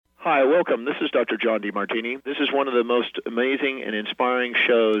Hi, welcome. This is Dr. John DeMartini. This is one of the most amazing and inspiring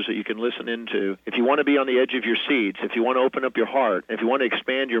shows that you can listen into. If you want to be on the edge of your seats, if you want to open up your heart, if you want to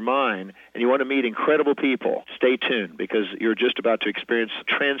expand your mind, and you want to meet incredible people, stay tuned because you're just about to experience a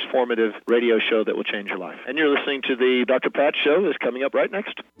transformative radio show that will change your life. And you're listening to the Dr. Pat Show that's coming up right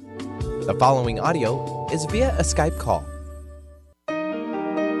next. The following audio is via a Skype call.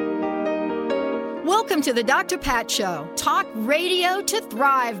 Welcome to the Dr. Pat Show. Talk radio to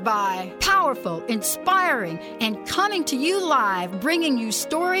thrive by. Powerful, inspiring, and coming to you live, bringing you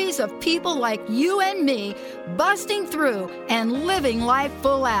stories of people like you and me, busting through and living life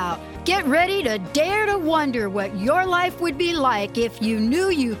full out. Get ready to dare to wonder what your life would be like if you knew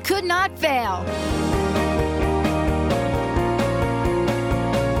you could not fail.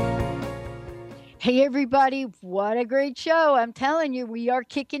 Hey, everybody. What a great show. I'm telling you, we are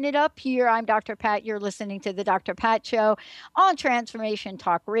kicking it up here. I'm Dr. Pat. You're listening to the Dr. Pat Show on Transformation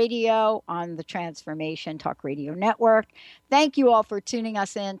Talk Radio, on the Transformation Talk Radio Network. Thank you all for tuning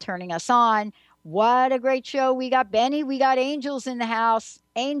us in, turning us on. What a great show. We got Benny. We got angels in the house.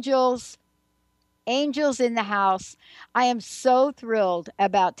 Angels in the house. I am so thrilled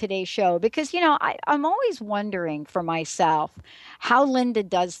about today's show because, I'm always wondering for myself how Linda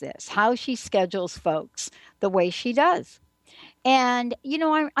does this, how she schedules folks the way she does. And,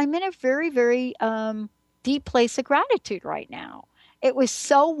 I'm in a very, very deep place of gratitude right now. It was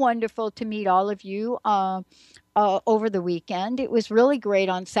so wonderful to meet all of you over the weekend. It was really great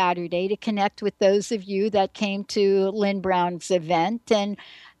on Saturday to connect with those of you that came to Lynn Brown's event. And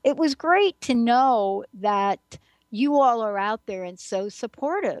it was great to know that you all are out there and so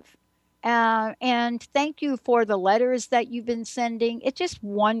supportive. And thank you for the letters that you've been sending. It's just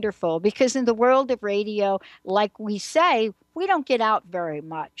wonderful because in the world of radio, like we say, we don't get out very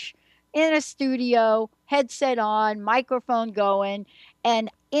much. In a studio, headset on, microphone going, and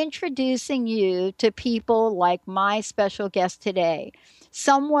introducing you to people like my special guest today,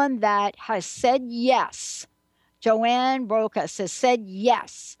 someone that has said yes. Joanne Brocas has said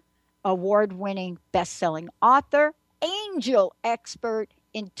yes. Award-winning, best-selling author, angel expert,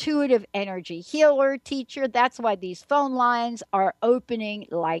 intuitive energy healer, teacher. That's why these phone lines are opening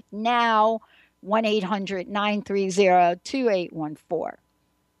like now, 1-800-930-2814.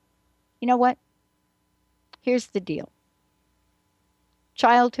 You know what? Here's the deal.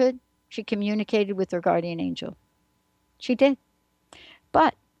 Childhood, she communicated with her guardian angel. She did.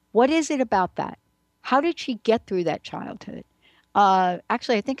 But what is it about that? How did she get through that childhood?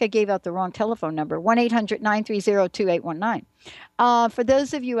 Actually, I think I gave out the wrong telephone number, 1-800-930-2819. For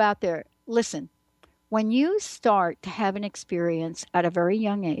those of you out there, listen, when you start to have an experience at a very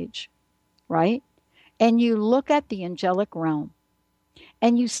young age, right, and you look at the angelic realm,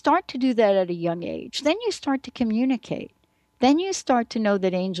 and you start to do that at a young age, then you start to communicate. Then you start to know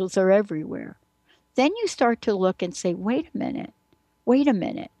that angels are everywhere. Then you start to look and say, wait a minute.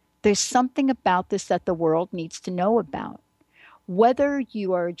 There's something about this that the world needs to know about. Whether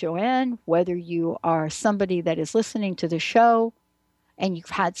you are Joanne, whether you are somebody that is listening to the show and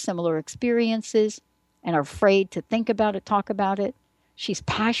you've had similar experiences and are afraid to think about it, talk about it, she's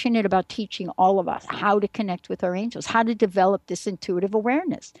passionate about teaching all of us how to connect with our angels, how to develop this intuitive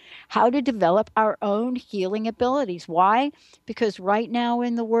awareness, how to develop our own healing abilities. Why? Because right now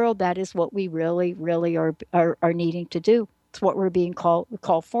in the world, that is what we really, really are needing to do. It's what we're being called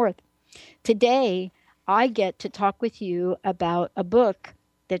forth. Today, I get to talk with you about a book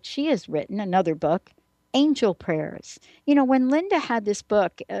that she has written, another book, Angel Prayers. When Linda had this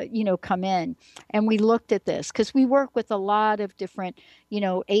book, come in and we looked at this, because we work with a lot of different,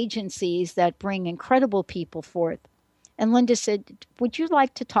 agencies that bring incredible people forth. And Linda said, would you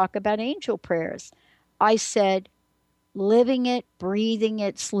like to talk about angel prayers? I said, living it, breathing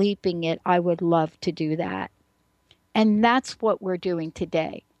it, sleeping it, I would love to do that. And that's what we're doing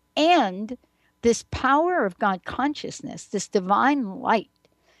today. And this power of God consciousness, this divine light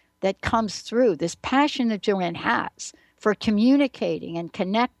that comes through, this passion that Joanne has for communicating and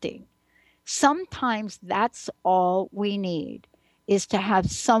connecting, sometimes that's all we need, is to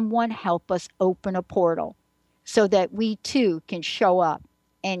have someone help us open a portal so that we too can show up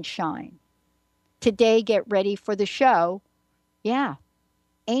and shine. Today, get ready for the show. Yeah.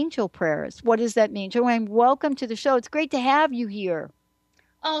 Angel prayers. What does that mean? Joanne, welcome to the show. It's great to have you here.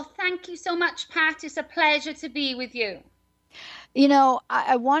 Oh, thank you so much, Pat. It's a pleasure to be with you.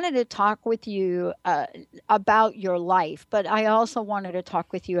 I wanted to talk with you about your life, but I also wanted to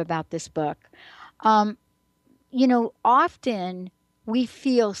talk with you about this book. Often we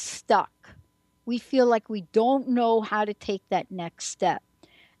feel stuck. We feel like we don't know how to take that next step.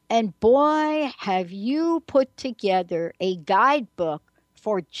 And boy, have you put together a guidebook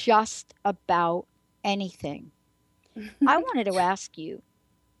for just about anything. I wanted to ask you,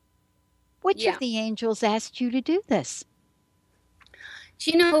 which Yeah. of the angels asked you to do this?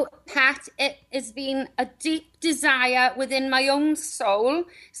 Do you know, Pat, it has been a deep desire within my own soul,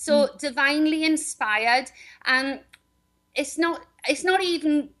 so divinely inspired, and it's not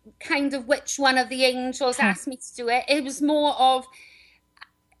even kind of which one of the angels asked me to do it. It was more of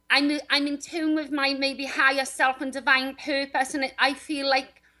I'm in tune with my maybe higher self and divine purpose, and I feel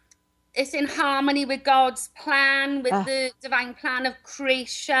like it's in harmony with God's plan, with the divine plan of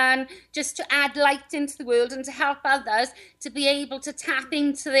creation, just to add light into the world and to help others to be able to tap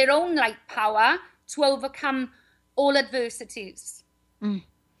into their own light power to overcome all adversities.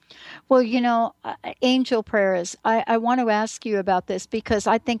 Well, angel prayers, I want to ask you about this because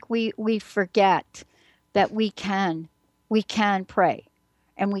I think we forget that we can pray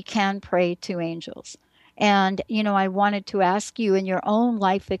and we can pray to angels. And, I wanted to ask you in your own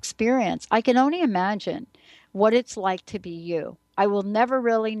life experience, I can only imagine what it's like to be you. I will never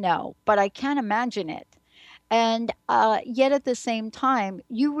really know, but I can imagine it. And yet at the same time,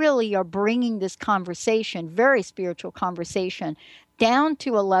 you really are bringing this conversation, very spiritual conversation, down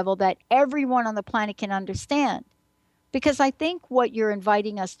to a level that everyone on the planet can understand. Because I think what you're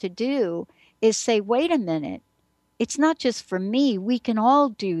inviting us to do is say, wait a minute, it's not just for me. We can all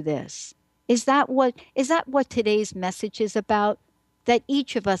do this. Is that what today's message is about? That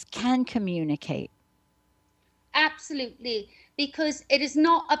each of us can communicate. Absolutely, because it is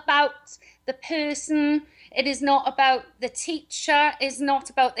not about the person, it is not about the teacher, it is not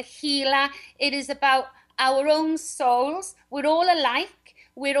about the healer, it is about our own souls. We're all alike,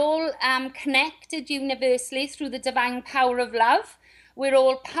 we're all connected universally through the divine power of love. We're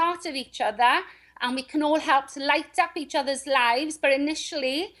all part of each other, and we can all help to light up each other's lives. But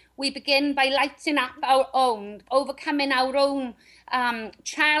initially, we begin by lighting up our own, overcoming our own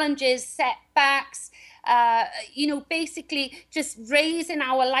challenges, setbacks, basically just raising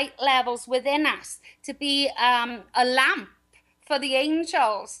our light levels within us to be a lamp for the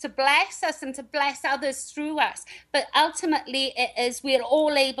angels to bless us and to bless others through us. But ultimately, it is we're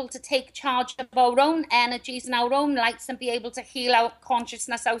all able to take charge of our own energies and our own lights and be able to heal our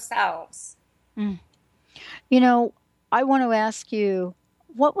consciousness ourselves. I want to ask you,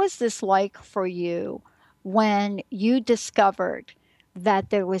 what was this like for you when you discovered that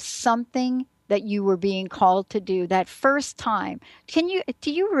there was something that you were being called to do that first time?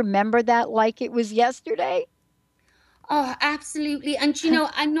 Do you remember that like it was yesterday? Oh, absolutely. And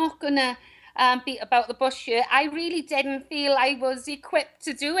I'm not gonna beat about the bush here. I really didn't feel I was equipped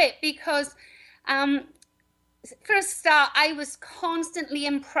to do it because um, for a start, I was constantly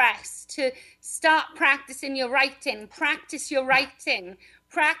impressed to start practicing your writing, practice your writing.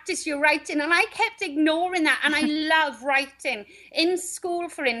 And I kept ignoring that. And I love writing. In school,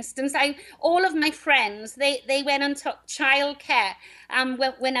 for instance, all of my friends, they went and took childcare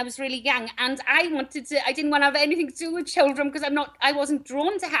when I was really young. And I didn't want to have anything to do with children because I wasn't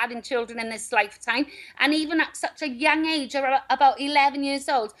drawn to having children in this lifetime. And even at such a young age, about 11 years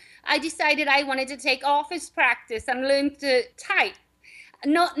old, I decided I wanted to take office practice and learn to type,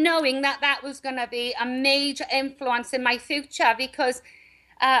 not knowing that was going to be a major influence in my future because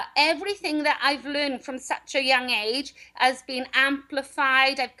everything that I've learned from such a young age has been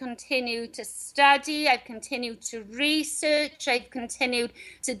amplified. I've continued to study, I've continued to research, I've continued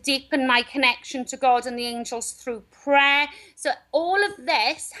to deepen my connection to God and the angels through prayer. So all of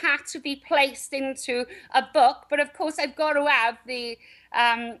this had to be placed into a book, but of course I've got to have the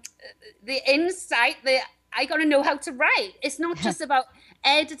insight, I got to know how to write. It's not just about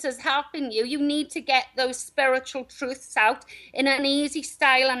editors helping you. You need to get those spiritual truths out in an easy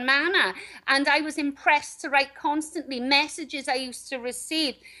style and manner. And I was impressed to write constantly messages I used to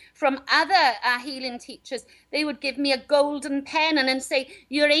receive from other healing teachers. They would give me a golden pen and then say,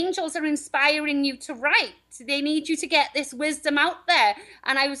 your angels are inspiring you to write. They need you to get this wisdom out there.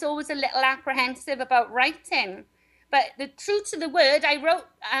 And I was always a little apprehensive about writing. But the truth to the word, I wrote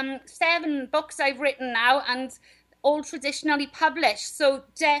 7 books I've written now, and all traditionally published. So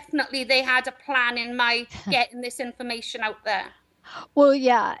definitely they had a plan in my getting this information out there. Well,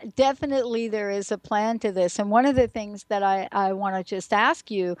 yeah, definitely there is a plan to this. And one of the things that I want to just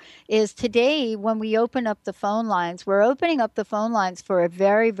ask you is today, when we open up the phone lines, we're opening up the phone lines for a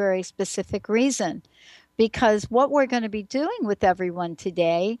very, very specific reason. Because what we're going to be doing with everyone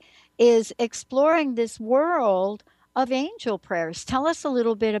today is exploring this world of angel prayers. Tell us a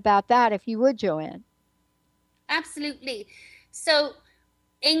little bit about that, if you would, Joanne. Absolutely. So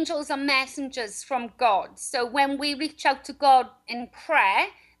angels are messengers from God. So when we reach out to God in prayer,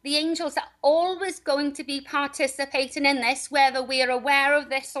 the angels are always going to be participating in this, whether we are aware of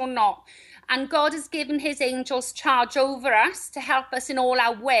this or not. And God has given his angels charge over us to help us in all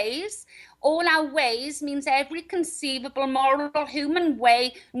our ways. All our ways means every conceivable moral human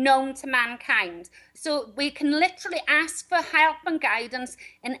way known to mankind. So we can literally ask for help and guidance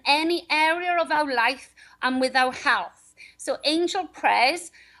in any area of our life and with our health. So angel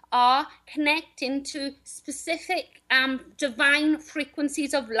prayers are connecting to specific divine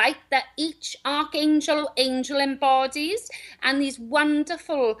frequencies of light that each angel embodies. And these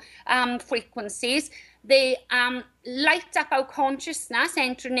wonderful frequencies, they light up our consciousness,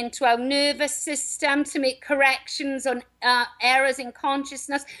 entering into our nervous system to make corrections on errors in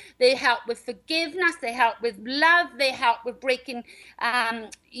consciousness. They help with forgiveness. They help with love. They help with breaking,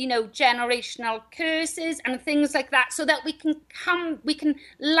 generational curses and things like that, so that we can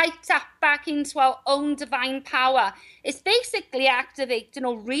light up back into our own divine power. It's basically activating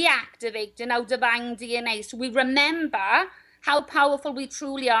or reactivating our divine DNA, so we remember how powerful we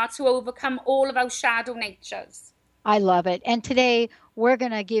truly are to overcome all of our shadow natures. I love it. And today we're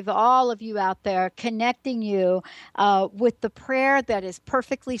going to give all of you out there, connecting you with the prayer that is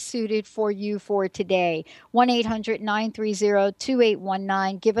perfectly suited for you for today.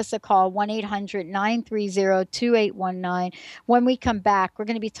 1-800-930-2819. Give us a call, 1-800-930-2819. When we come back, we're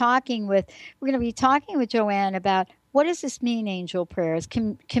going to be talking with Joanne about, what does this mean, angel prayers?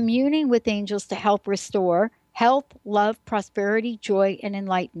 Communing with angels to help restore health, love, prosperity, joy, and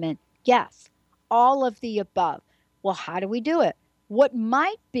enlightenment. Yes, all of the above. Well, how do we do it? What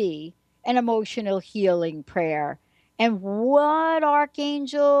might be an emotional healing prayer? And what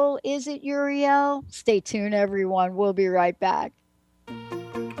archangel is it, Uriel? Stay tuned, everyone. We'll be right back.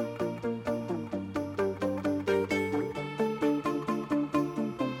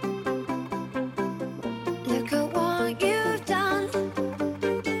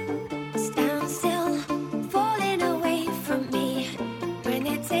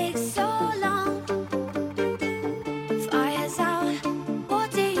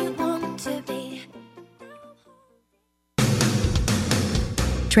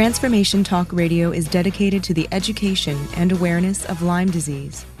 Transformation Talk Radio is dedicated to the education and awareness of Lyme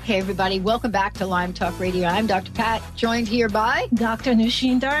disease. Hey, everybody. Welcome back to Lyme Talk Radio. I'm Dr. Pat, joined here by Dr.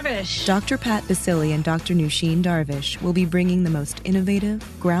 Nusheen Darvish. Dr. Pat Basili and Dr. Nusheen Darvish will be bringing the most innovative,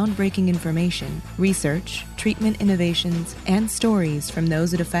 groundbreaking information, research, treatment innovations, and stories from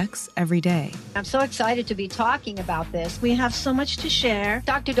those it affects every day. I'm so excited to be talking about this. We have so much to share.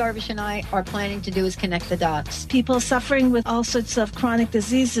 Dr. Darvish and I are planning to do is connect the dots. People suffering with all sorts of chronic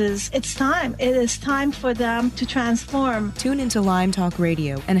diseases, it's time. It is time for them to transform. Tune into Lyme Talk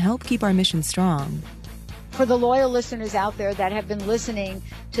Radio and help keep our mission strong. For the loyal listeners out there that have been listening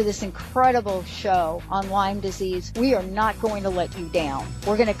to this incredible show on Lyme disease, we are not going to let you down.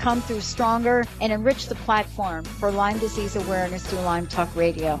 We're going to come through stronger and enrich the platform for Lyme disease awareness through Lyme Talk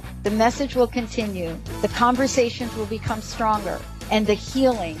Radio. The message will continue, the conversations will become stronger, and the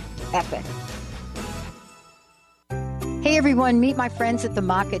healing epic. Hey everyone, meet my friends at the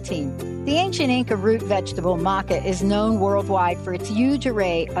maca team. The ancient Inca root vegetable maca is known worldwide for its huge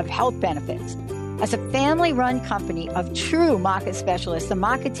array of health benefits. As a family-run company of true maca specialists, the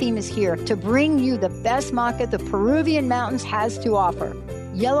maca team is here to bring you the best maca the Peruvian mountains has to offer.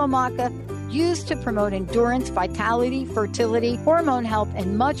 Yellow maca, used to promote endurance, vitality, fertility, hormone health,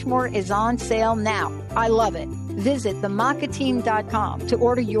 and much more, is on sale now. I love it. Visit themacateam.com to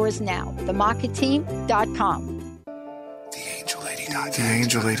order yours now. themacateam.com.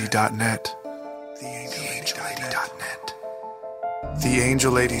 TheAngelLady.net. TheAngelLady.net. TheAngelLady.net.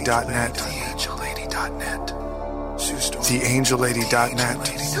 TheAngelLady.net. TheAngelLady.net.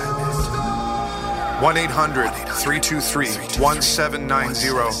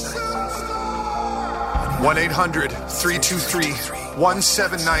 1-800-323-1790.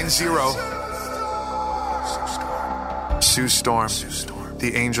 1-800-323-1790. Sue Storm.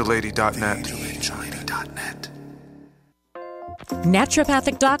 TheAngelLady.net.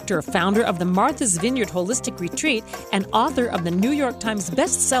 Naturopathic doctor, founder of the Martha's Vineyard Holistic Retreat, and author of the New York Times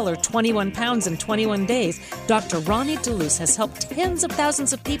bestseller 21 Pounds in 21 Days, Dr. Ronnie DeLuce has helped tens of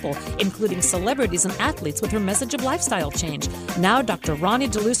thousands of people, including celebrities and athletes, with her message of lifestyle change. Now Dr. Ronnie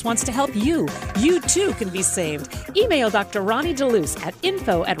DeLuce wants to help you. You too can be saved. Email Dr. Ronnie DeLuce at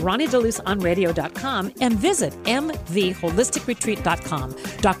info@RonnieDeLuceOnRadio.com and visit mtheholisticretreat.com.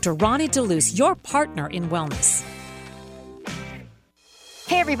 Dr. Ronnie DeLuce, your partner in wellness.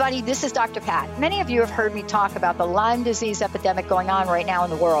 Hey everybody, this is Dr. Pat. Many of you have heard me talk about the Lyme disease epidemic going on right now in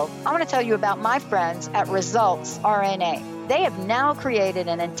the world. I want to tell you about my friends at Results RNA. They have now created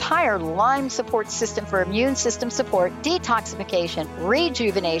an entire Lyme support system for immune system support, detoxification,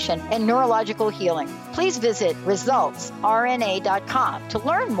 rejuvenation, and neurological healing. Please visit resultsrna.com to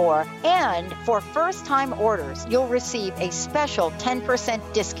learn more, and for first-time orders, you'll receive a special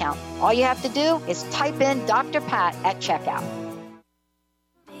 10% discount. All you have to do is type in Dr. Pat at checkout.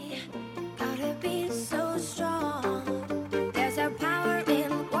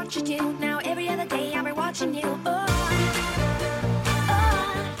 You do now every other day I'll be watching you.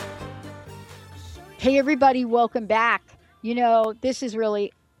 Hey everybody, welcome back. You know, this is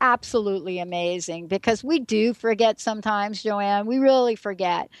really absolutely amazing because we do forget sometimes, Joanne. We really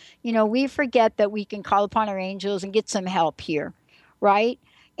forget. You know, we forget that we can call upon our angels and get some help here, right?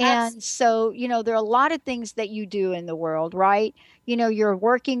 And so, you know, there are a lot of things that you do in the world, right? You know, you're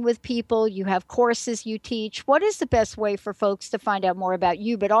working with people, you have courses you teach. What is the best way for folks to find out more about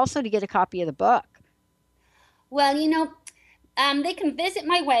you, but also to get a copy of the book? Well, you know, they can visit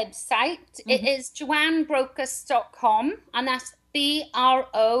my website. Mm-hmm. It is joannebrocas.com, and that's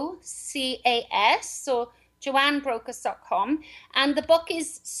BROCAS. So joannebrocas.com, and the book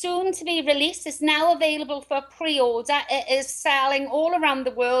is soon to be released. It's now available for pre-order. It is selling all around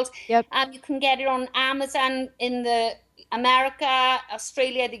the world. Yep. You can get it on Amazon in the America,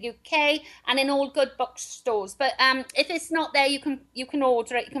 Australia, the UK, and in all good bookstores. But if it's not there, you can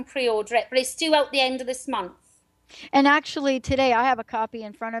order it. You can pre-order it. But it's due out the end of this month. And actually today, I have a copy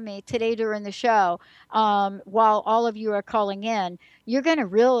in front of me today during the show. While all of you are calling in, you're going to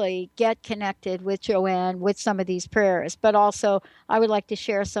really get connected with Joanne with some of these prayers. But also, I would like to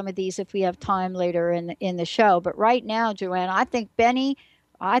share some of these if we have time later in the show. But right now, Joanne, I think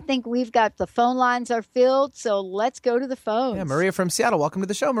we've got the phone lines are filled. So let's go to the phones. Yeah, Maria from Seattle. Welcome to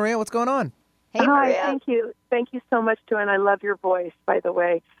the show, Maria. What's going on? Hey, Maria. Hi, thank you. Thank you so much, Joanne. I love your voice, by the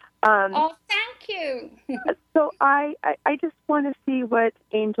way. Thank you. So I just want to see what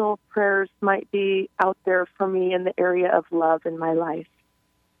angel prayers might be out there for me in the area of love in my life.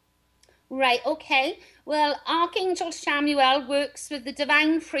 Right, okay. Well, Archangel Samuel works with the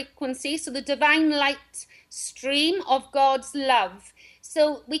divine frequency, so the divine light stream of God's love.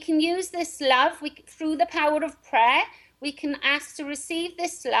 So we can use this love through the power of prayer. We can ask to receive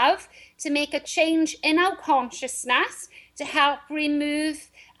this love to make a change in our consciousness, to help remove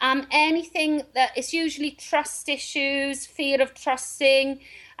anything that is usually trust issues, fear of trusting,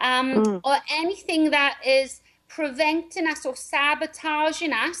 or anything that is preventing us or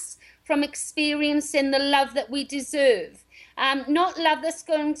sabotaging us from experiencing the love that we deserve. Not love that's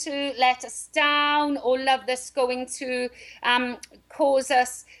going to let us down or love that's going to cause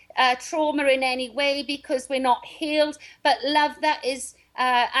us trauma in any way because we're not healed, but love that is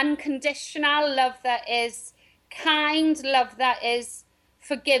unconditional, love that is kind, love that is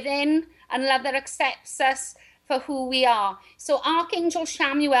forgiving, and love that accepts us for who we are. So Archangel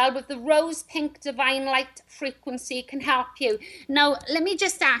Samuel with the rose pink divine light frequency can help you. Now, let me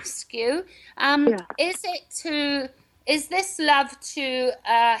just ask you, is this love to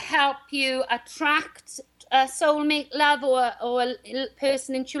help you attract a soulmate love or a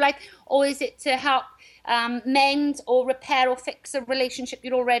person into your life, or is it to help mend or repair or fix a relationship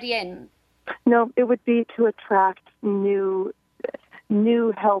you're already in? No, it would be to attract new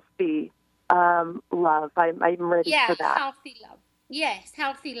healthy love. I'm ready for that. Yeah, healthy love. Yes,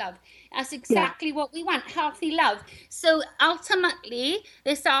 healthy love. That's exactly what we want, healthy love. So ultimately,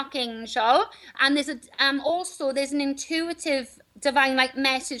 this archangel, and there's there's an intuitive divine light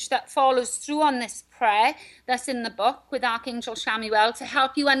message that follows through on this prayer that's in the book with Archangel Samuel to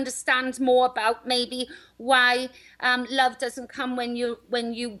help you understand more about maybe why love doesn't come when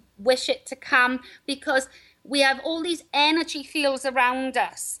you wish it to come, because we have all these energy fields around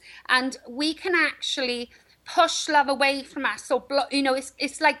us, and we can actually push love away from us, or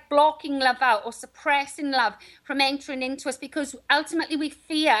it's like blocking love out or suppressing love from entering into us, because ultimately we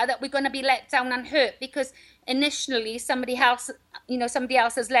fear that we're going to be let down and hurt because initially somebody else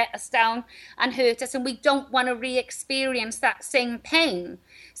has let us down and hurt us, and we don't want to re-experience that same pain.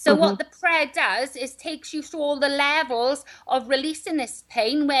 So what the prayer does is takes you through all the levels of releasing this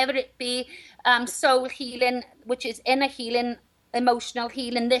pain, whether it be soul healing, which is inner healing, emotional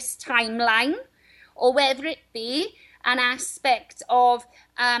healing, this timeline, or whether it be an aspect of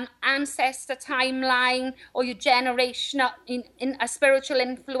ancestor timeline or your generation in a spiritual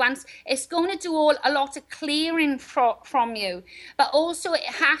influence, it's going to do a lot of clearing from you. But also it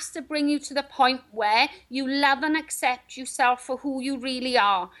has to bring you to the point where you love and accept yourself for who you really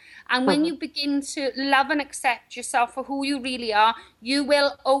are. And when you begin to love and accept yourself for who you really are, you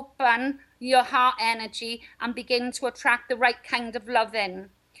will open your heart energy and begin to attract the right kind of love in.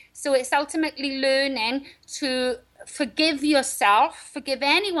 So it's ultimately learning to forgive yourself, forgive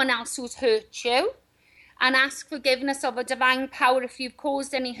anyone else who's hurt you, and ask forgiveness of a divine power if you've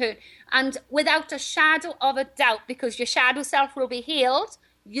caused any hurt. And without a shadow of a doubt, because your shadow self will be healed,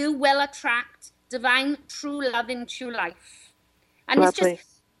 you will attract divine true love into your life. And Lovely. it's just,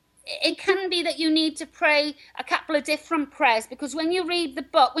 it can be that you need to pray a couple of different prayers, because when you read the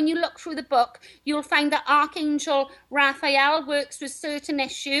book, when you look through the book, you'll find that Archangel Raphael works with certain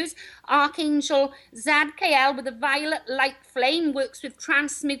issues. Archangel Zadkiel with the violet light flame works with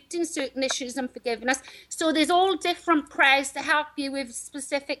transmuting certain issues and forgiveness. So there's all different prayers to help you with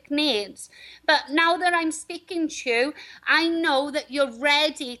specific needs. But now that I'm speaking to you, I know that you're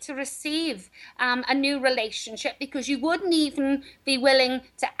ready to receive a new relationship, because you wouldn't even be willing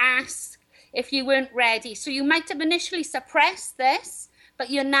to ask if you weren't ready. So you might have initially suppressed this, but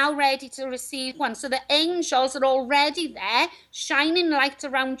you're now ready to receive one. So the angels are already there, shining light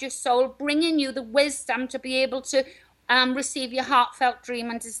around your soul, bringing you the wisdom to be able to receive your heartfelt dream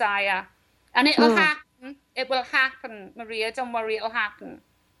and desire. And it'll happen. It will happen, Maria. Don't worry, it'll happen.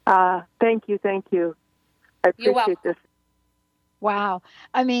 Thank you. I appreciate this. Wow.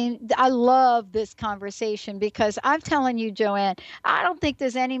 I mean, I love this conversation, because I'm telling you, Joanne, I don't think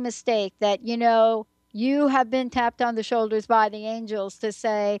there's any mistake that, you have been tapped on the shoulders by the angels to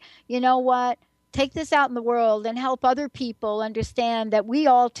say, you know what, take this out in the world and help other people understand that we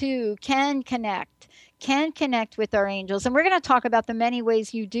all too can connect with our angels. And we're going to talk about the many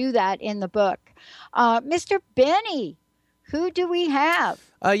ways you do that in the book. Mr. Benny, who do we have?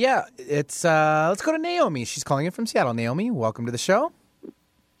 It's let's go to Naomi. She's calling in from Seattle. Naomi, welcome to the show.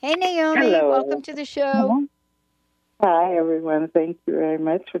 Hey, Naomi. Hello. Welcome to the show. Hi, everyone. Thank you very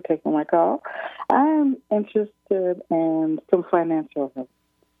much for taking my call. I'm interested in some financial help.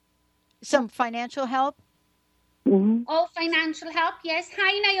 Some financial help? Mm-hmm. Oh, financial help, yes.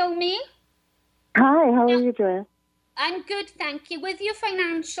 Hi, Naomi. Hi, how are you doing? I'm good, thank you. With your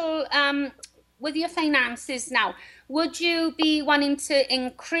finances now, would you be wanting to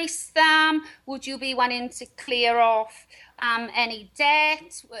increase them? Would you be wanting to clear off any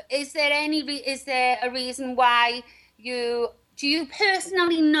debt? Is there a reason why do you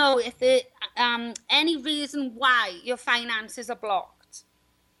personally know if there any reason why your finances are blocked?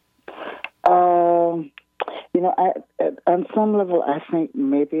 On some level, I think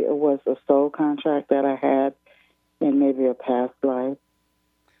maybe it was a soul contract that I had in maybe a past life.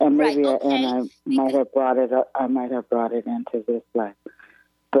 And maybe I might have brought it up. I might have brought it into this life,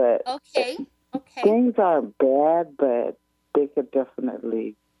 but things are bad, but they could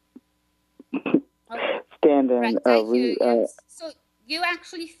definitely stand in. So you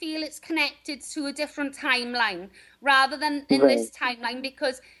actually feel it's connected to a different timeline rather than in this timeline,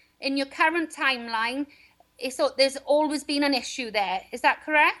 because in your current timeline, there's always been an issue there. Is that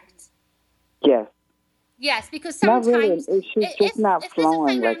correct? Yes. Yes, because sometimes not really an issue, just not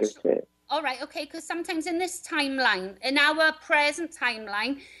flowing like it should. All right, okay, because sometimes in this timeline, in our present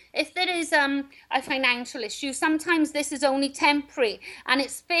timeline, if there is a financial issue, sometimes this is only temporary, and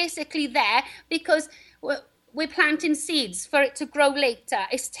it's basically there because we're planting seeds for it to grow later.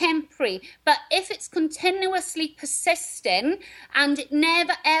 It's temporary, but if it's continuously persisting and it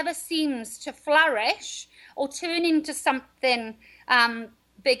never ever seems to flourish or turn into something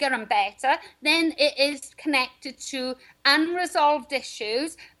bigger and better, then it is connected to unresolved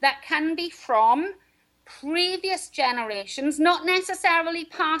issues that can be from previous generations, not necessarily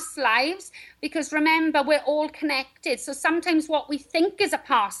past lives, because remember, we're all connected. So sometimes what we think is a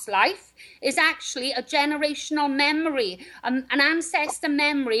past life is actually a generational memory, an ancestor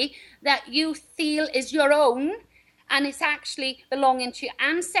memory that you feel is your own, and it's actually belonging to your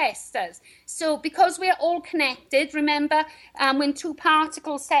ancestors. So because we're all connected, remember, when two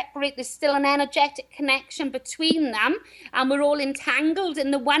particles separate, there's still an energetic connection between them, and we're all entangled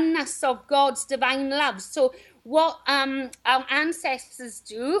in the oneness of God's divine love. So what our ancestors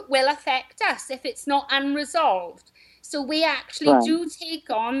do will affect us if it's not unresolved. So we actually do take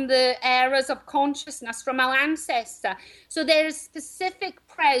on the errors of consciousness from our ancestor. So there are specific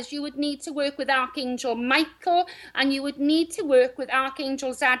prayers you would need to work with Archangel Michael, and you would need to work with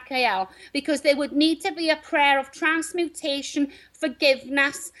Archangel Zadkiel, because there would need to be a prayer of transmutation,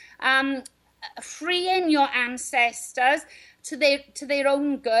 forgiveness, freeing your ancestors to their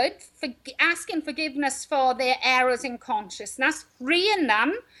own good, asking forgiveness for their errors in consciousness, freeing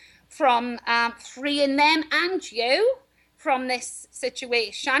them and you from this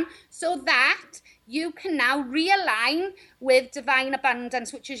situation, so that you can now realign with divine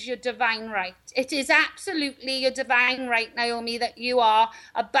abundance, which is your divine right. It is absolutely your divine right, Naomi, that you are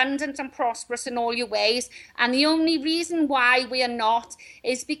abundant and prosperous in all your ways. And the only reason why we are not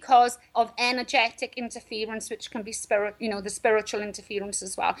is because of energetic interference, which can be the spiritual interference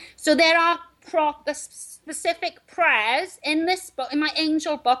as well. So there are the specific prayers in this book, in my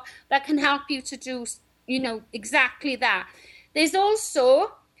angel book, that can help you to do, exactly that. There's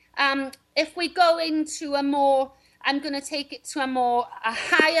also, if we go into I'm going to take it to a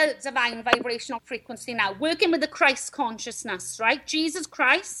higher divine vibrational frequency now, working with the Christ consciousness, right? Jesus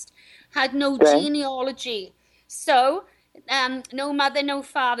Christ had no genealogy. So, no mother, no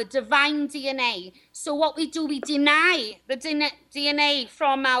father, divine DNA. So what we do, we deny the DNA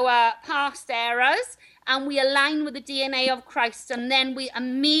from our past eras, and we align with the DNA of Christ, and then we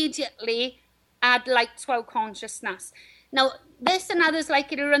immediately add light to our consciousness. Now, this and others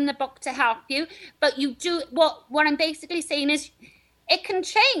like it are in the book to help you, but you do, what I'm basically saying is, it can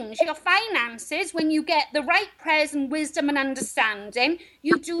change your finances when you get the right prayers and wisdom and understanding.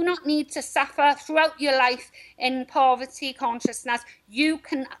 You do not need to suffer throughout your life in poverty consciousness. You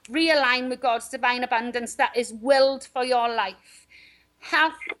can realign with God's divine abundance that is willed for your life.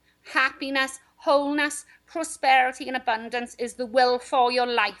 Health, happiness, wholeness, prosperity and abundance is the will for your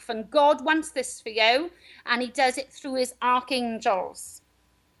life. And God wants this for you, and he does it through his archangels.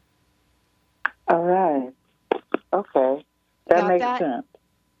 All right. Okay. That makes sense.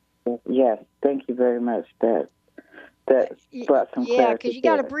 Yes. Thank you very much. That brought some clarity. Yeah, because you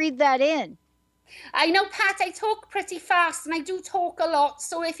got to breathe that in. I know, Pat, I talk pretty fast, and I do talk a lot.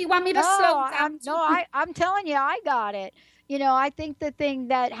 So if you want me to slow down... I'm telling you, I got it. I think the thing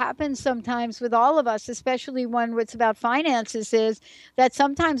that happens sometimes with all of us, especially when it's about finances, is that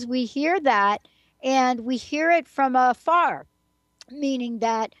sometimes we hear that and we hear it from afar, meaning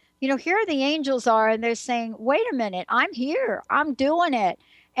that, here the angels are and they're saying, wait a minute, I'm here, I'm doing it.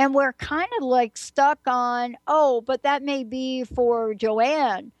 And we're kind of like stuck on, but that may be for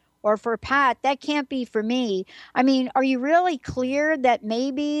Joanne or for Pat. That can't be for me. I mean, are you really clear that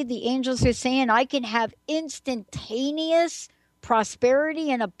maybe the angels are saying I can have instantaneous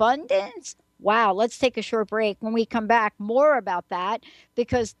prosperity and abundance? Wow, let's take a short break. When we come back, more about that,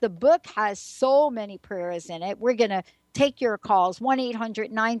 because the book has so many prayers in it. We're going to take your calls,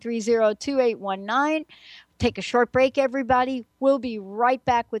 1-800-930-2819. Take a short break, everybody. We'll be right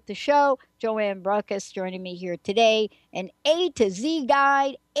back with the show. Joanne Brocas joining me here today. An A to Z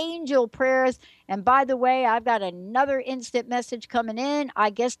guide, angel prayers. And by the way, I've got another instant message coming in.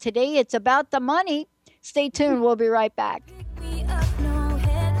 I guess today it's about the money. Stay tuned. We'll be right back.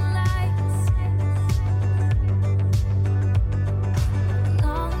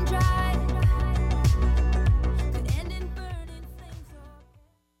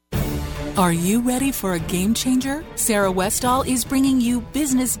 Are you ready for a game changer? Sarah Westall is bringing you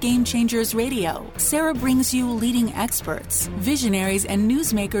Business Game Changers Radio. Sarah brings you leading experts, visionaries, and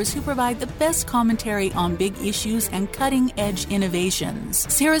newsmakers who provide the best commentary on big issues and cutting-edge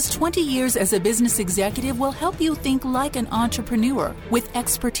innovations. Sarah's 20 years as a business executive will help you think like an entrepreneur with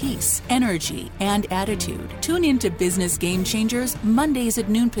expertise, energy, and attitude. Tune in to Business Game Changers Mondays at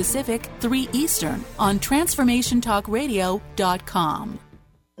noon Pacific, 3 Eastern on TransformationTalkRadio.com.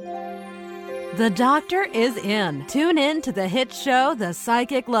 The Doctor is in. Tune in to the hit show, The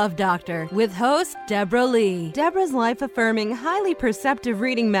Psychic Love Doctor, with host Deborah Lee. Deborah's life-affirming, highly perceptive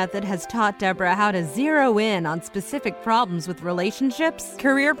reading method has taught Deborah how to zero in on specific problems with relationships,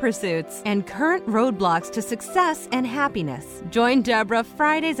 career pursuits, and current roadblocks to success and happiness. Join Deborah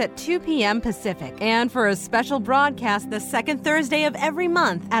Fridays at 2 p.m. Pacific, and for a special broadcast the second Thursday of every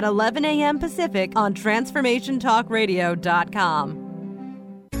month at 11 a.m. Pacific on TransformationTalkRadio.com.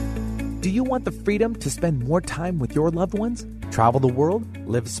 Do you want the freedom to spend more time with your loved ones? Travel the world?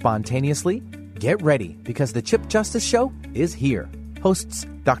 Live spontaneously? Get ready, because the Chip Justice Show is here. Hosts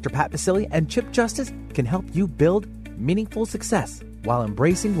Dr. Pat Basile and Chip Justice can help you build meaningful success while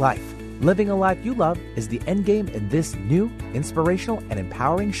embracing life. Living a life you love is the end game in this new, inspirational, and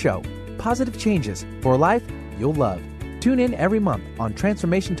empowering show. Positive changes for a life you'll love. Tune in every month on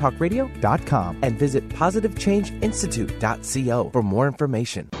TransformationTalkRadio.com and visit PositiveChangeInstitute.co for more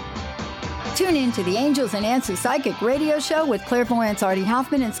information. Tune in to the Angels and Answers Psychic Radio Show with clairvoyants Artie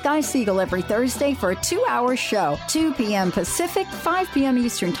Hoffman and Sky Siegel every Thursday for a 2-hour show, 2 p.m. Pacific, 5 p.m.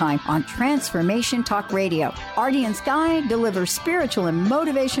 Eastern Time on Transformation Talk Radio. Artie and Sky deliver spiritual and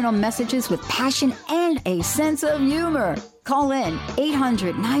motivational messages with passion and a sense of humor. Call in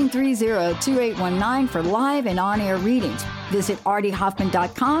 800-930-2819 for live and on-air readings. Visit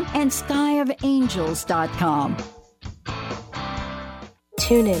artiehoffman.com and skyofangels.com.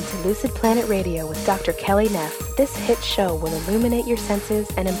 Tune in to Lucid Planet Radio with Dr. Kelly Neff. This hit show will illuminate your senses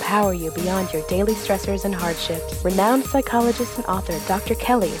and empower you beyond your daily stressors and hardships. Renowned psychologist and author Dr.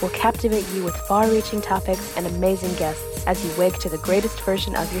 Kelly will captivate you with far-reaching topics and amazing guests as you wake to the greatest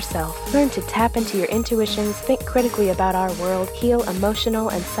version of yourself. Learn to tap into your intuitions, think critically about our world, heal emotional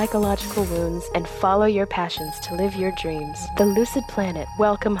and psychological wounds, and follow your passions to live your dreams. The Lucid Planet.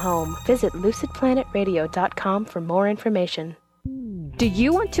 Welcome home. Visit lucidplanetradio.com for more information. Do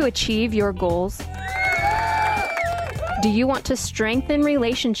you want to achieve your goals? Do you want to strengthen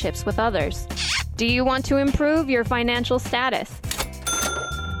relationships with others? Do you want to improve your financial status?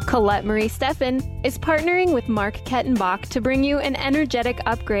 Colette Marie Steffen is partnering with Mark Kettenbach to bring you an energetic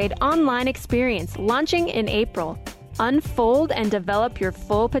upgrade online experience launching in April. Unfold and develop your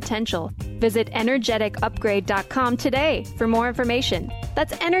full potential. Visit energeticupgrade.com today for more information.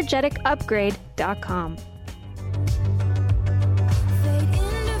 That's energeticupgrade.com.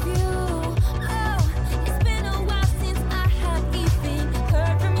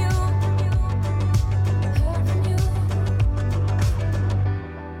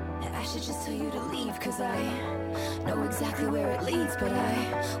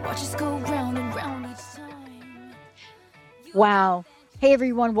 Wow. Hey,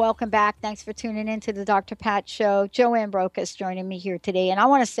 everyone. Welcome back. Thanks for tuning in to the Dr. Pat Show. Joanne Brocas joining me here today. And I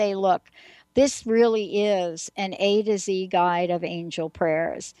want to say, look, this really is an A to Z guide of angel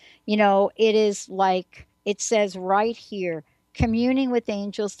prayers. You know, it is like it says right here, communing with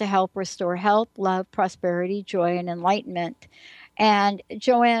angels to help restore health, love, prosperity, joy, and enlightenment. And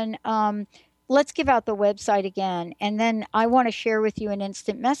Joanne, let's give out the website again. And then I want to share with you an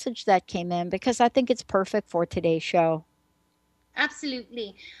instant message that came in because I think it's perfect for today's show.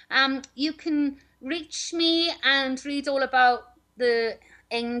 Absolutely. You can reach me and read all about the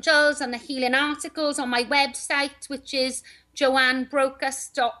angels and the healing articles on my website, which is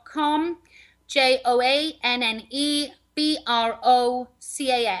joannebrocas.com, JoanneBrocas,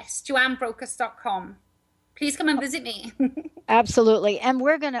 joannebrocas.com. Please come and visit me. Absolutely. And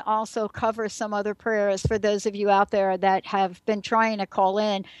we're going to also cover some other prayers for those of you out there that have been trying to call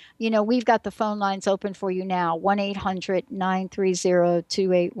in. You know, we've got the phone lines open for you now,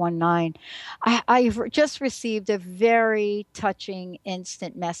 1-800-930-2819. I've just received a very touching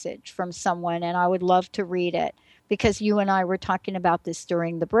instant message from someone, and I would love to read it because you and I were talking about this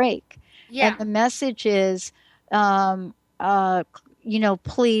during the break. Yeah. And the message is,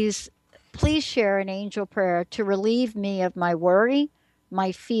 please share an angel prayer to relieve me of my worry,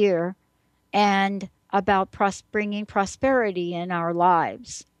 my fear, and about bringing prosperity in our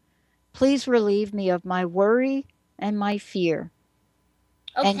lives. Please relieve me of my worry and my fear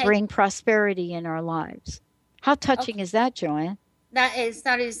and bring prosperity in our lives. How touching is that, Joanne? That is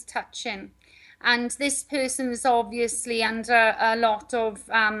touching. And this person is obviously under a lot of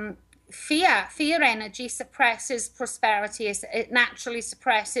fear. Fear energy suppresses prosperity. It naturally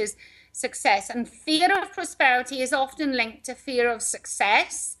suppresses success, and fear of prosperity is often linked to fear of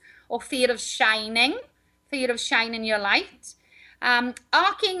success or fear of shining your light.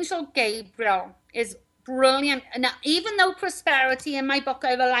 Archangel Gabriel is brilliant. Now, even though prosperity in my book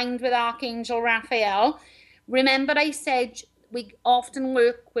I've aligned with Archangel Raphael, remember I said we often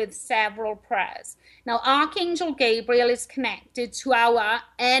work with several prayers. Now, Archangel Gabriel is connected to our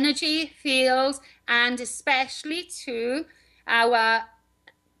energy fields and especially to our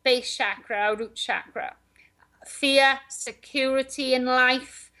base chakra, our root chakra. Fear, security in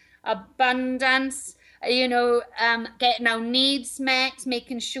life, abundance, getting our needs met,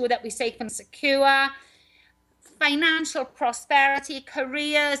 making sure that we're safe and secure, financial prosperity,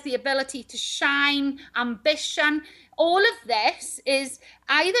 careers, the ability to shine, ambition. All of this is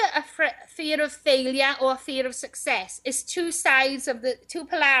either a fear of failure or a fear of success. It's two sides of the two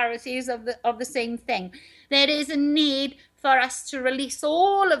polarities of the same thing. There is a need for us to release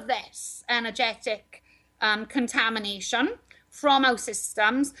all of this energetic contamination from our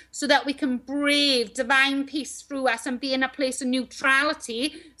systems so that we can breathe divine peace through us and be in a place of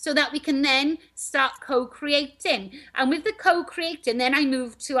neutrality so that we can then start co-creating. And with the co-creating, then I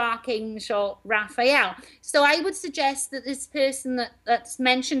move to Archangel Raphael. So I would suggest that this person that's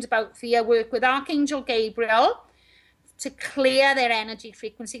mentioned about fear work with Archangel Gabriel to clear their energy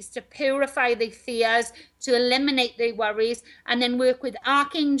frequencies, to purify their fears, to eliminate their worries, and then work with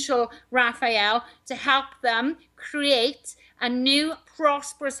Archangel Raphael to help them create a new,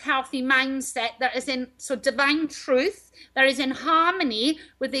 prosperous, healthy mindset that is in divine truth, that is in harmony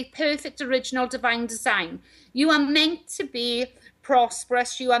with the perfect original divine design. You are meant to be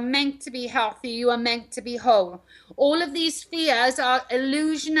prosperous, you are meant to be healthy, you are meant to be whole. All of these fears are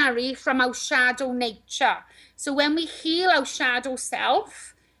illusionary from our shadow nature. So when we heal our shadow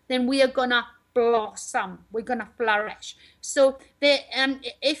self, then we are gonna blossom, we're gonna flourish. So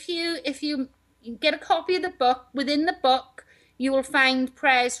if you get a copy of the book, within the book you will find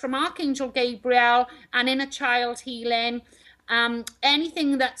prayers from Archangel Gabriel and inner child healing,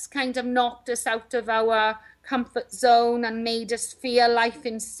 anything that's kind of knocked us out of our comfort zone and made us fear life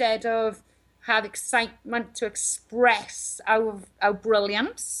instead of have excitement to express our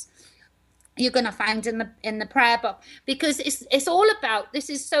brilliance, you're going to find in the prayer book, because it's all about, this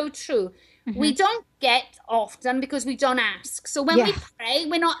is so true, we don't get often because we don't ask. So when we pray,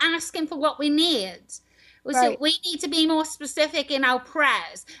 we're not asking for what we need. So we need to be more specific in our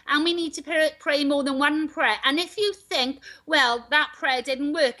prayers, and we need to pray more than one prayer. And if you think, well, that prayer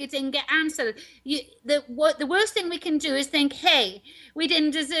didn't work, it didn't get answered, the worst thing we can do is think, hey, we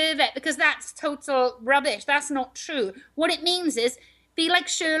didn't deserve it, because that's total rubbish. That's not true. What it means is, be like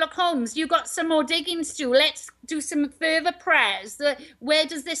Sherlock Holmes. You got some more digging to do. Let's do some further prayers. Where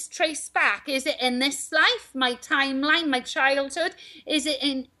does this trace back? Is it in this life, my timeline, my childhood? Is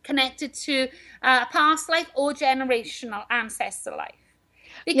it connected to a past life or generational ancestor life?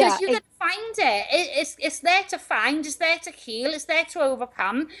 Because you're going to find it. It's there to find, it's there to heal, it's there to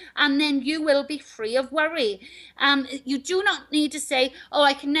overcome, and then you will be free of worry. You do not need to say, oh,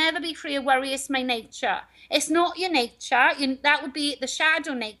 I can never be free of worry, it's my nature. It's not your nature. That would be the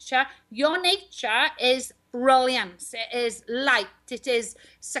shadow nature. Your nature is brilliance. It is light. It is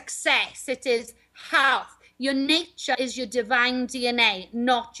success. It is health. Your nature is your divine DNA,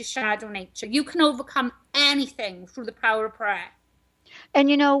 not your shadow nature. You can overcome anything through the power of prayer. And,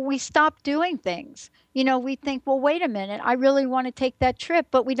 we stop doing things. We think, well, wait a minute, I really want to take that trip,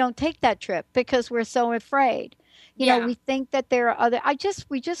 but we don't take that trip because we're so afraid. We think that there are other,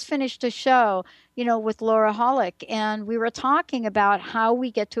 we just finished a show, with Laura Hollick, and we were talking about how we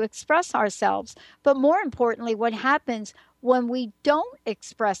get to express ourselves, but more importantly, what happens when we don't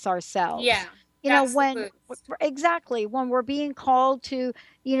express ourselves. Yeah. When we're being called to,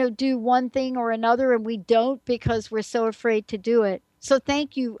 do one thing or another, and we don't because we're so afraid to do it. So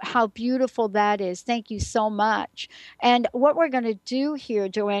thank you. How beautiful that is. Thank you so much. And what we're going to do here,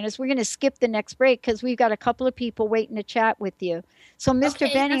 Joanne, is we're going to skip the next break because we've got a couple of people waiting to chat with you. So,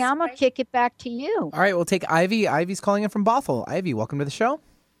 Mr. Benny, I'm going to kick it back to you. All right, we'll take Ivy. Ivy's calling in from Bothell. Ivy, welcome to the show.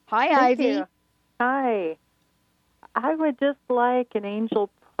 Hi, Thank Ivy. You. Hi. I would just like an angel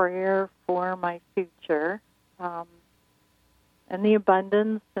prayer for my future, and the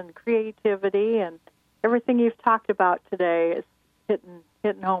abundance and creativity and everything you've talked about today is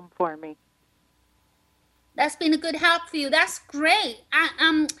hitting home for me. That's been a good help for you. That's great.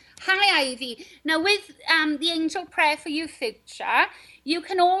 Hi, Ivy. Now, with the angel prayer for your future, you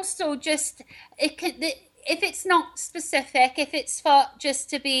can also just, if it's not specific, if it's for just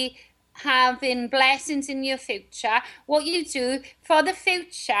to be having blessings in your future, what you do for the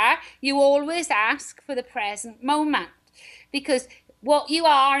future, you always ask for the present moment, because what you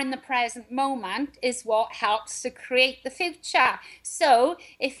are in the present moment is what helps to create the future. So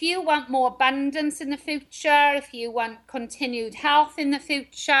if you want more abundance in the future, if you want continued health in the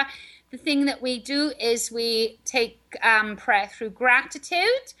future, the thing that we do is we take prayer through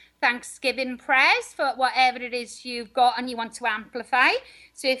gratitude, Thanksgiving prayers for whatever it is you've got and you want to amplify.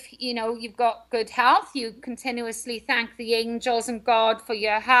 So if you've got good health, you continuously thank the angels and God for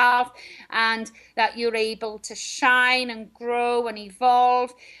your health and that you're able to shine and grow and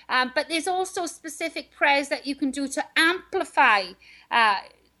evolve. But there's also specific prayers that you can do to amplify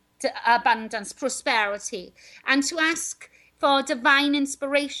to abundance, prosperity, and to ask for divine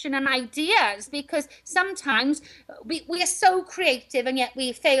inspiration and ideas, because sometimes we are so creative and yet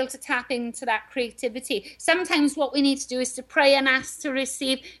we fail to tap into that creativity. Sometimes what we need to do is to pray and ask to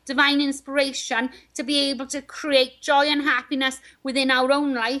receive divine inspiration to be able to create joy and happiness within our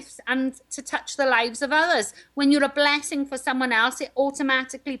own lives and to touch the lives of others. When you're a blessing for someone else, it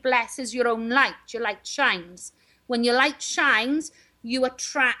automatically blesses your own light. Your light shines. When your light shines, you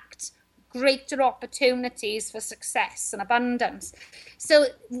attract greater opportunities for success and abundance. So,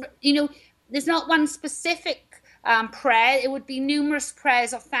 there's not one specific prayer. It would be numerous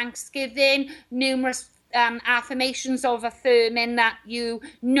prayers of thanksgiving, numerous affirmations of affirming that you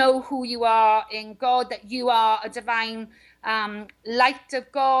know who you are in God, that you are a divine light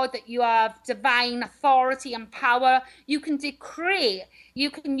of God, that you have divine authority and power. You can decree, you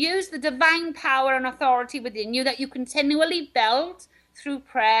can use the divine power and authority within you that you continually build through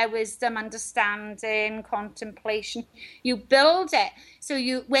prayer, wisdom, understanding, contemplation. You build it. So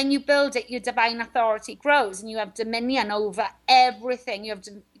when you build it, your divine authority grows and you have dominion over everything. You have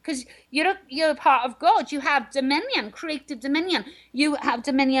because you're a part of God. You have dominion, creative dominion. You have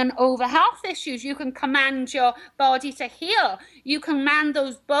dominion over health issues. You can command your body to heal. You command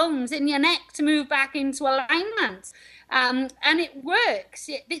those bones in your neck to move back into alignment. And it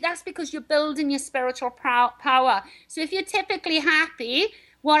works. That's because you're building your spiritual power. So if you're typically happy,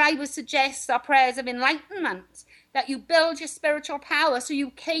 what I would suggest are prayers of enlightenment, that you build your spiritual power so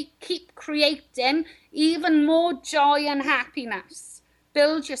you keep creating even more joy and happiness.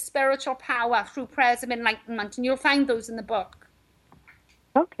 Build your spiritual power through prayers of enlightenment, and you'll find those in the book.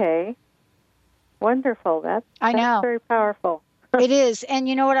 Okay. Wonderful. That's very powerful. It is. And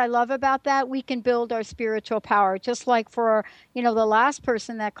you know what I love about that? We can build our spiritual power, just like for, the last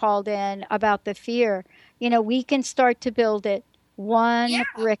person that called in about the fear. We can start to build it one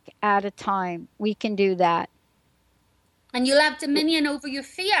brick at a time. We can do that. And you'll have dominion over your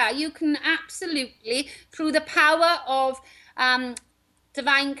fear. You can absolutely, through the power of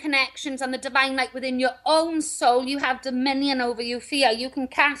divine connections and the divine light within your own soul, you have dominion over your fear. You can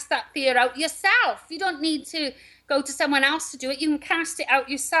cast that fear out yourself. You don't need to go to someone else to do it. You can cast it out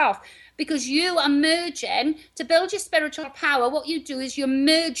yourself, because you are merging to build your spiritual power. What you do is you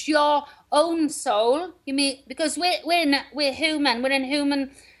merge your own soul. Because we're human. We're in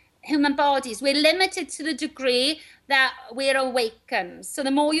human bodies. We're limited to the degree that we're awakened. So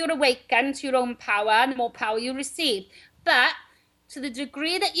the more you're awakened to your own power, the more power you receive. But to the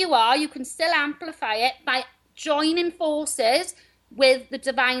degree that you are, you can still amplify it by joining forces with the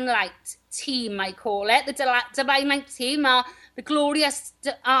divine light team, I call it. The divine light team are the glorious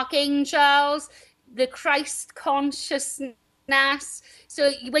archangels, the Christ consciousness.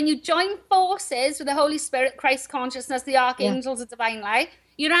 So when you join forces with the Holy Spirit, Christ consciousness, the archangels, the divine light,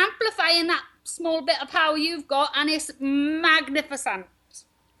 you're amplifying that small bit of power you've got, and it's magnificent.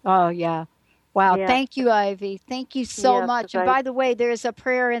 Oh, yeah. Wow. Yeah. Thank you, Ivy. Thank you so much. And by the way, there's a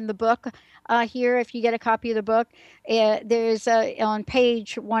prayer in the book here. If you get a copy of the book, there's on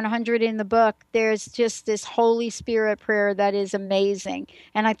page 100 in the book, there's just this Holy Spirit prayer that is amazing.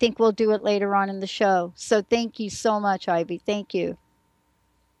 And I think we'll do it later on in the show. So thank you so much, Ivy. Thank you.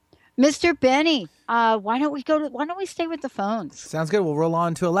 Mr. Benny, why don't we stay with the phones? Sounds good. We'll roll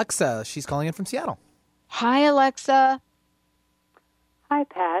on to Alexa. She's calling in from Seattle. Hi, Alexa. Hi,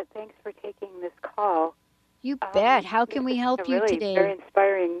 Pat. Thanks for taking this call. You bet. How can we help you today? Very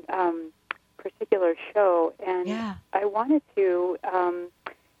inspiring particular show, and I wanted to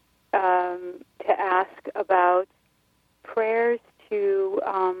ask about prayers to.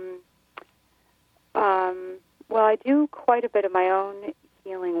 Well, I do quite a bit of my own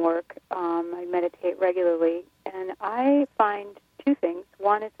healing work. I meditate regularly, and I find two things.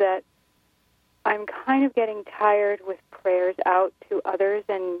 One is that I'm kind of getting tired with prayers out to others,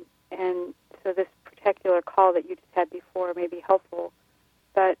 and so this particular call that you just had before may be helpful.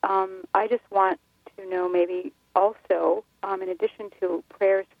 But I just want to know maybe also, in addition to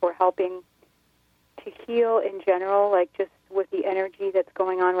prayers for helping to heal in general, like just with the energy that's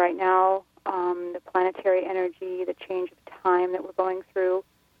going on right now, the planetary energy, the change of time that we're going through,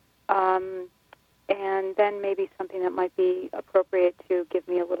 and then maybe something that might be appropriate to give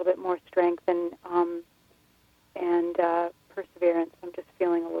me a little bit more strength and perseverance. I'm just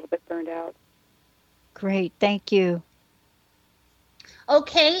feeling a little bit burned out. Great, thank you.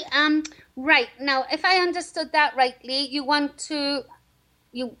 Okay, right. Now, if I understood that rightly, you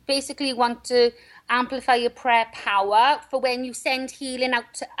basically want to amplify your prayer power for when you send healing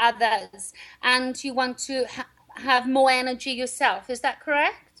out to others, and you want to have more energy yourself. Is that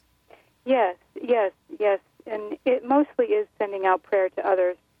correct? Yes. And it mostly is sending out prayer to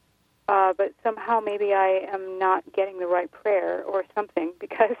others, but somehow maybe I am not getting the right prayer or something,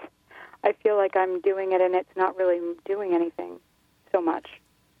 because I feel like I'm doing it and it's not really doing anything so much.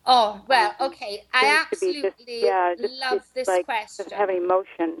 Oh, well, okay. I absolutely love this question. Just have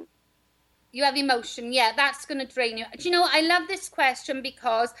emotion. You have emotion, that's going to drain you. Do you know, I love this question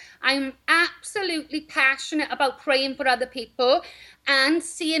because I'm absolutely passionate about praying for other people and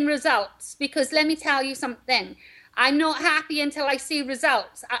seeing results. Because let me tell you something, I'm not happy until I see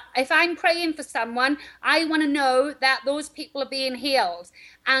results. If I'm praying for someone, I want to know that those people are being healed.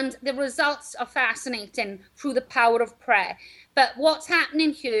 And the results are fascinating through the power of prayer. But what's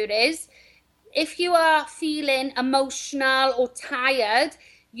happening here is, if you are feeling emotional or tired,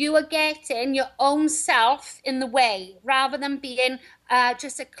 you are getting your own self in the way rather than being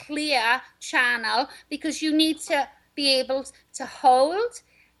just a clear channel, because you need to be able to hold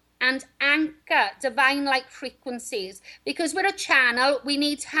and anchor divine light frequencies. Because we're a channel, we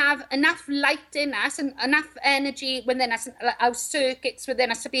need to have enough light in us and enough energy within us, our circuits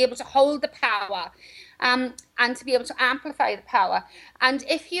within us, to be able to hold the power and to be able to amplify the power. And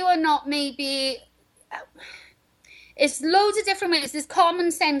if you are not, maybe it's loads of different ways. There's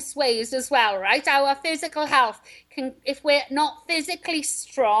common sense ways as well, right? Our physical health can, if we're not physically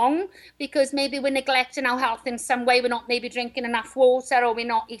strong, because maybe we're neglecting our health in some way, we're not maybe drinking enough water, or we're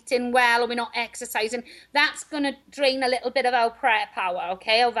not eating well, or we're not exercising, that's going to drain a little bit of our prayer power,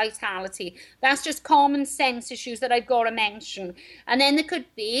 okay, our vitality. That's just common sense issues that I've got to mention. And then there could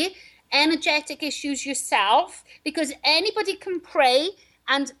be energetic issues yourself, because anybody can pray,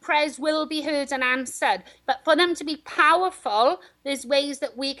 and prayers will be heard and answered. But for them to be powerful, there's ways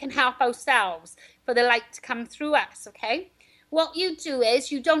that we can help ourselves for the light to come through us, okay? What you do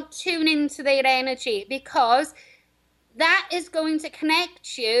is you don't tune into their energy, because that is going to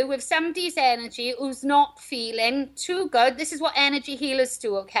connect you with somebody's energy who's not feeling too good. This is what energy healers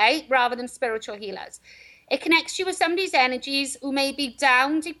do, okay? Rather than spiritual healers. It connects you with somebody's energies who may be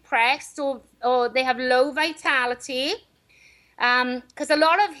down, depressed, or they have low vitality. Because a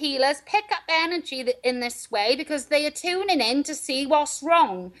lot of healers pick up energy in this way, because they are tuning in to see what's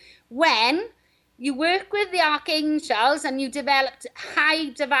wrong. When you work with the archangels and you develop high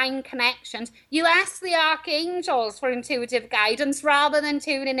divine connections, you ask the archangels for intuitive guidance rather than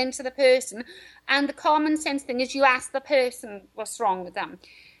tuning into the person. And the common sense thing is you ask the person what's wrong with them.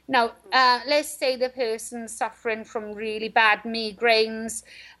 Now, let's say the person's suffering from really bad migraines,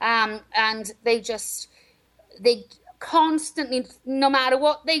 and they constantly, no matter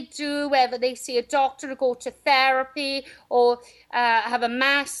what they do, whether they see a doctor or go to therapy or have a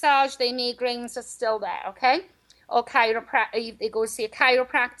massage, their migraines are still there, okay? Or chiropractor, they go see a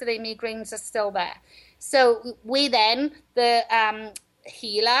chiropractor, their migraines are still there. So we then, the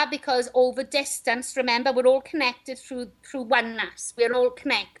healer, because over distance, remember, we're all connected through oneness. We're all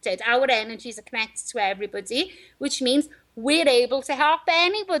connected. Our energies are connected to everybody, which means we're able to help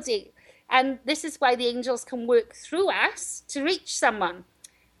anybody. And this is why the angels can work through us to reach someone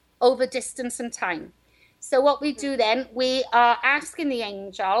over distance and time. So what we do then, we are asking the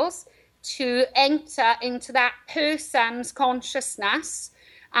angels to enter into that person's consciousness.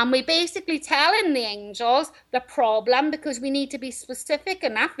 And we basically telling the angels the problem, because we need to be specific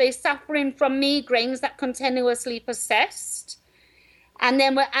enough. They're suffering from migraines that continuously persist. And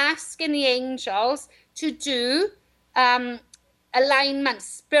then we're asking the angels to do alignment,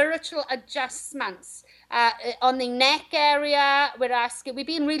 spiritual adjustments on the neck area. We're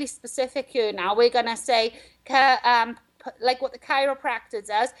being really specific here now. We're going to say, like what the chiropractor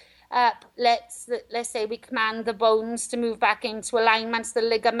does, let's say we command the bones to move back into alignments, the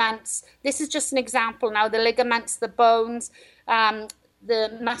ligaments. This is just an example now. The ligaments, the bones,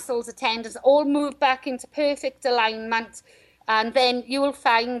 the muscles, the tendons, all move back into perfect alignment. And then you will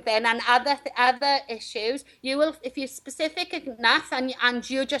find then, and other issues, you will, if you're specific enough and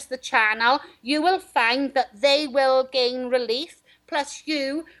you're just the channel, you will find that they will gain relief. Plus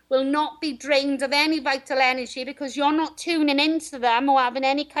you will not be drained of any vital energy, because you're not tuning into them or having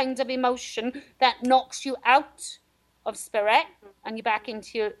any kind of emotion that knocks you out of spirit and you're back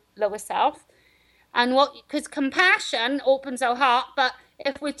into your lower self. And because compassion opens our heart, but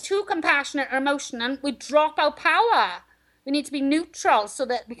if we're too compassionate or emotional, we drop our power. We need to be neutral so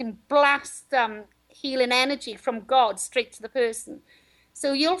that we can blast healing energy from God straight to the person.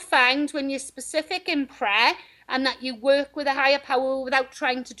 So you'll find when you're specific in prayer and that you work with a higher power without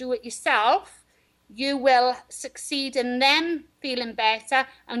trying to do it yourself, you will succeed in them feeling better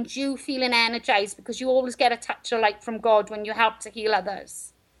and you feeling energized, because you always get a touch of light from God when you help to heal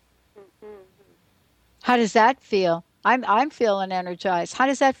others. Mm-hmm. How does that feel? I'm feeling energized. How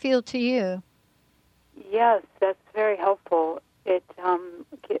does that feel to you? Yes, that's very helpful. It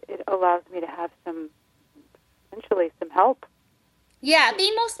allows me to have essentially some help. Yeah,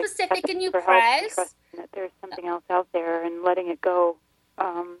 be more specific in your prayers. Trusting that there's something else out there and letting it go.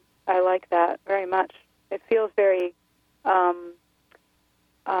 I like that very much. It feels very.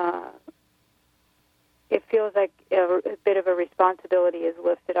 It feels like a bit of a responsibility is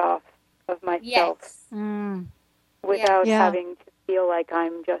lifted off of myself, yes. Without having to feel like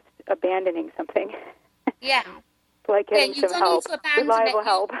I'm just abandoning something. Yeah. Like getting some help, reliable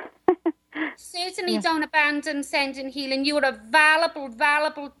help. Certainly don't abandon sending healing. You are a valuable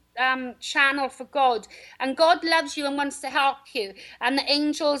channel for God, and God loves you and wants to help you, and the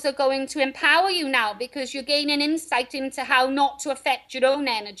angels are going to empower you now because you're gaining insight into how not to affect your own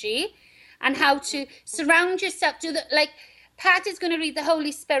energy and how to surround yourself. Pat is going to read the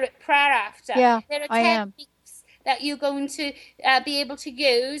Holy Spirit prayer after. Yeah, There are I am. techniques that you're going to be able to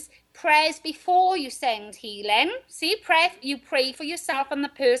use. Prayers before you send healing. See, you pray for yourself and the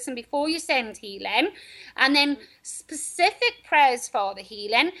person before you send healing, and then specific prayers for the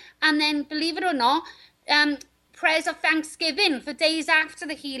healing, and then, believe it or not, prayers of thanksgiving for days after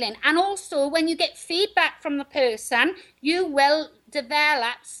the healing. And also, when you get feedback from the person, you will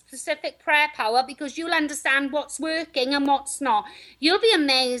develop specific prayer power because you'll understand what's working and what's not. You'll be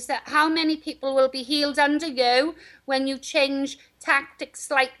amazed at how many people will be healed under you when you change tactics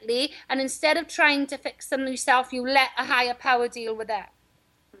slightly, and instead of trying to fix them yourself, you let a higher power deal with that.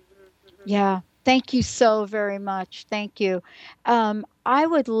 Yeah. Thank you so very much. Thank you. I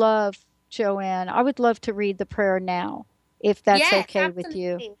would love, Joanne, I would love to read the prayer now, if that's okay with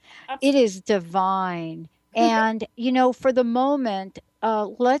you. It is divine. And, for the moment,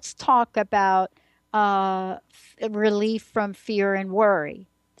 let's talk about relief from fear and worry.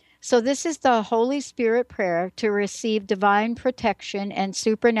 So, this is the Holy Spirit prayer to receive divine protection and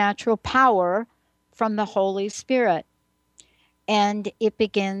supernatural power from the Holy Spirit. And it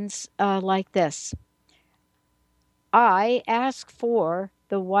begins like this. I ask for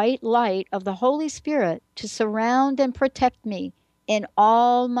the white light of the Holy Spirit to surround and protect me in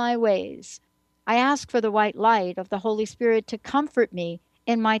all my ways. I ask for the white light of the Holy Spirit to comfort me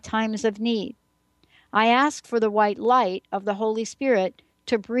in my times of need. I ask for the white light of the Holy Spirit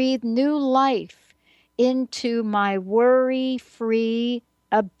to breathe new life into my worry-free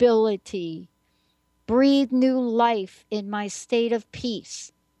ability. Breathe new life in my state of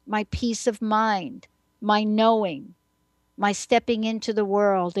peace, my peace of mind, my knowing, my stepping into the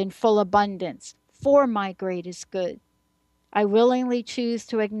world in full abundance for my greatest good. I willingly choose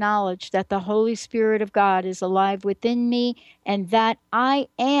to acknowledge that the Holy Spirit of God is alive within me and that I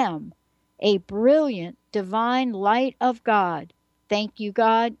am a brilliant divine light of God. Thank you,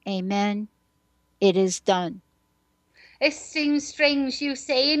 God. Amen. It is done. It seems strange you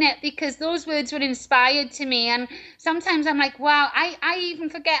saying it because those words were inspired to me, and sometimes I'm like, wow, I even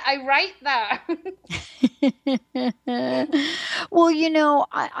forget I write that. Well,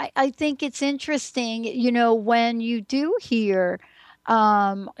 I think it's interesting, when you do hear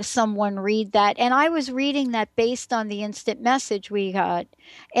someone read that. And I was reading that based on the instant message we got.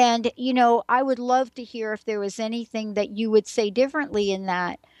 And, I would love to hear if there was anything that you would say differently in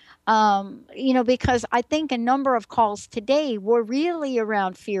that. Because I think a number of calls today were really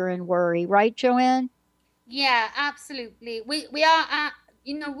around fear and worry, right, Joanne? Yeah, absolutely. We are,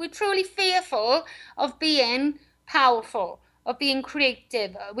 we're truly fearful of being powerful, of being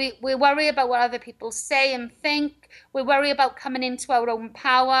creative. We worry about what other people say and think. We worry about coming into our own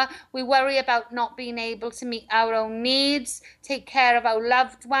power. We worry about not being able to meet our own needs, take care of our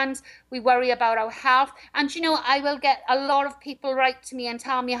loved ones. We worry about our health. And, I will get a lot of people write to me and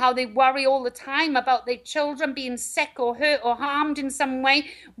tell me how they worry all the time about their children being sick or hurt or harmed in some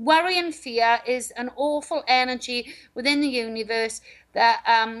way. Worry and fear is an awful energy within the universe that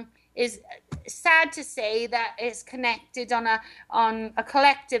is sad to say that it's connected on a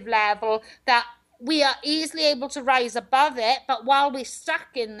collective level, that we are easily able to rise above it, but while we're stuck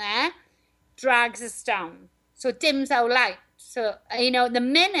in there, drags us down. So it dims our light. So, the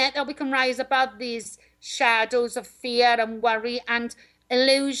minute that we can rise above these shadows of fear and worry and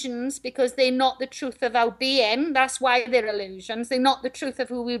illusions, because they're not the truth of our being, that's why they're illusions. They're not the truth of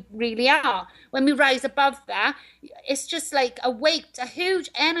who we really are. When we rise above that, it's just like a weight, a huge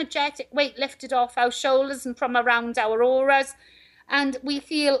energetic weight lifted off our shoulders and from around our auras. And we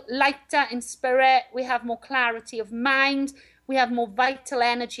feel lighter in spirit. We have more clarity of mind. We have more vital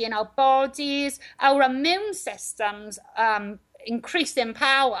energy in our bodies. Our immune systems increase in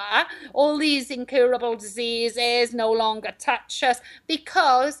power. All these incurable diseases no longer touch us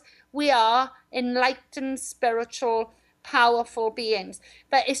because we are enlightened, spiritual, powerful beings.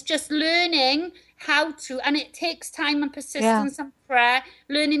 But it's just learning how to, and it takes time and persistence and prayer,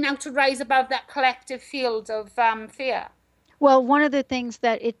 learning how to rise above that collective field of fear. Well, one of the things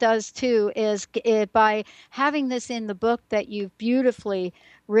that it does too is by having this in the book that you've beautifully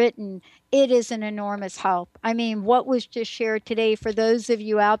written, it is an enormous help. I mean, what was just shared today, for those of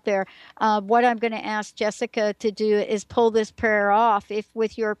you out there, what I'm going to ask Jessica to do is pull this prayer off, if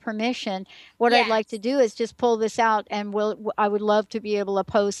with your permission. What I'd like to do is just pull this out, and I would love to be able to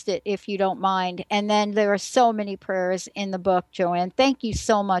post it if you don't mind. And then there are so many prayers in the book, Joanne. Thank you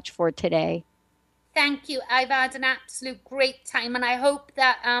so much for today. Thank you. I've had an absolute great time, and I hope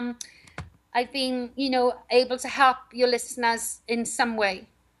that I've been, able to help your listeners in some way.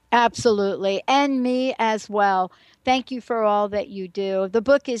 Absolutely. And me as well. Thank you for all that you do. The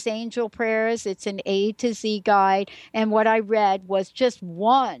book is Angel Prayers. It's an A to Z guide. And what I read was just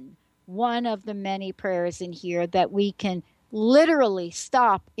one of the many prayers in here that we can literally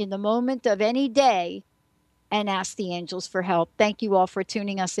stop in the moment of any day and ask the angels for help. Thank you all for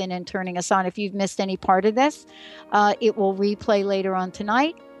tuning us in and turning us on. If you've missed any part of this, it will replay later on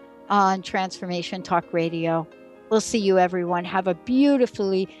tonight on Transformation Talk Radio. We'll see you, everyone. Have a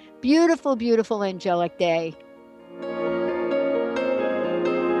beautiful, beautiful angelic day.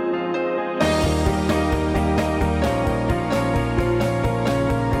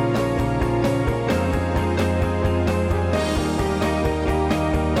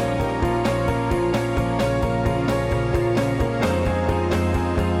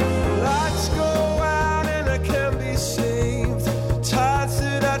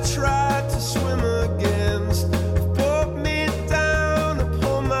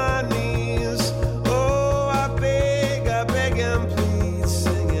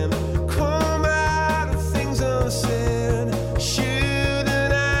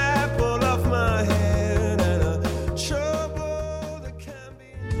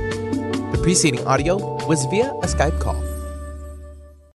 Preceding audio was via a Skype call.